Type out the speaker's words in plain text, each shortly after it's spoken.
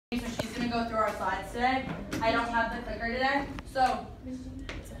slides today. I don't have the clicker today. So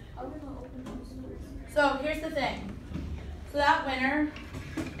here's the thing. So that winner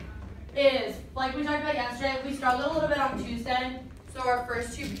is, like we talked about yesterday, we struggled a little bit on Tuesday. So our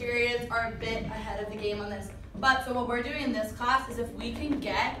first 2 periods are a bit ahead of the game on this. But so what we're doing in this class is if we can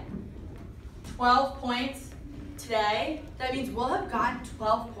get 12 points today, that means we'll have gotten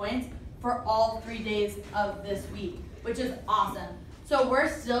 12 points for all 3 days of this week, which is awesome. So we're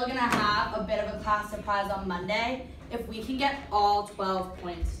still gonna have a bit of a class surprise on Monday if we can get all 12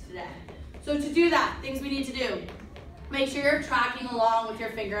 points today. So to do that, things we need to do. Make sure you're tracking along with your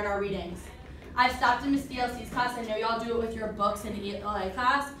finger in our readings. I've stopped in Miss DLC's class. I know y'all do it with your books in ELA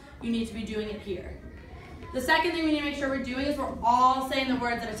class. You need to be doing it here. The second thing we need to make sure we're doing is we're all saying the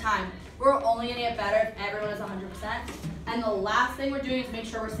words at a time. We're only gonna get better if everyone is 100%. And the last thing we're doing is make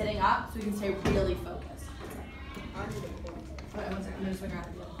sure we're sitting up so we can stay really focused. Okay, 1 second, I'm just figuring out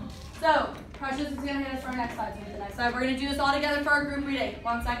how to do it. So, Precious is gonna hit us for our next slide. So hit the next slide. We're gonna do this all together for our group reading.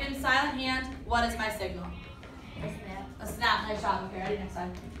 1 second, silent hand. What is my signal? A snap. Nice job. Okay, ready? Next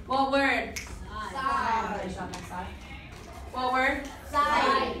slide. What word? Side. Nice job. Next slide. What word?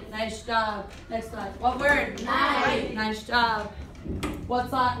 Side. Nice job. Next slide. What word? Night. Nice job.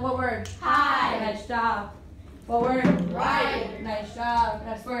 What word? High. Nice job. What word? Right. Nice job.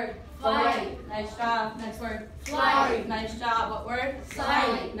 Next word. Flight. Nice job. Next word. Flight. Nice job. What word?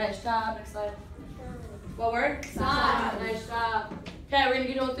 Sight. Nice job. Next slide. What word? Side. Nice job. Okay, we're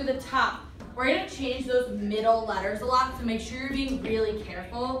gonna go through the top. We're going to change those middle letters a lot, so make sure you're being really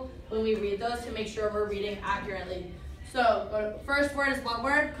careful when we read those to make sure we're reading accurately. So, first word is what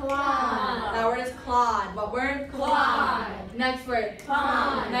word? Clawed. That word is clawed. What word? Clawed. Next word?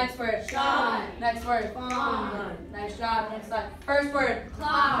 Fawn. Next word? Shod. Next word? Fawn. Nice job. Next slide. First word?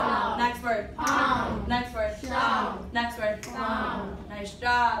 Clawed. Next word? Fawn. Next word? Shod. Next word? Fawn. Nice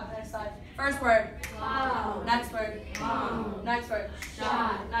job. Next slide. First word? Cloud. Next word? Fawn. Next word?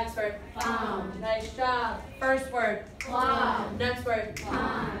 Shod. Next word? Fawn. Nice job. First word? Cloud. Next word?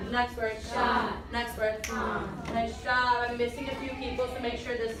 Fawn. Next word? Shod. Next word? Fawn. Nice job. I'm missing a few people, so make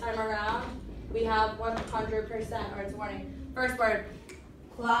sure this time around we have 100%, or it's a warning. First word?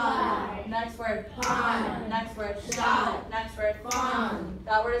 Cloud. Next word? Fawn. Next word? Shod. Next word? Fawn.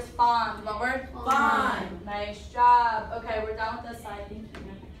 That word is fawn. What word? Fawn. Nice job. Okay, we're done with this side. Thank you.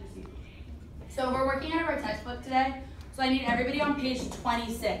 So we're working out of our textbook today. So I need everybody on page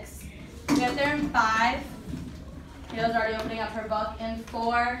 26. Get there in 5. Kayla's already opening up her book. In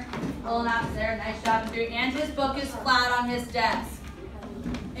 4. Little naps there. Nice job. 3. And his book is flat on his desk.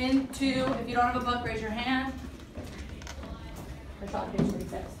 In 2. If you don't have a book, raise your hand. We're on page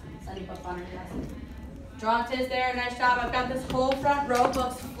 26. Sunny book on her desk. Dronta's there. Nice job. I've got this whole front row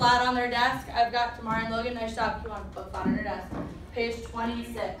books flat on their desk. I've got Tamara and Logan. Nice job. Come on, book flat on her desk. Page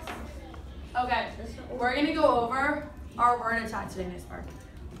 26. Okay, we're going to go over our word attack today, Miss Park.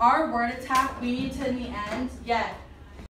 Our word attack, we need to, in the end, get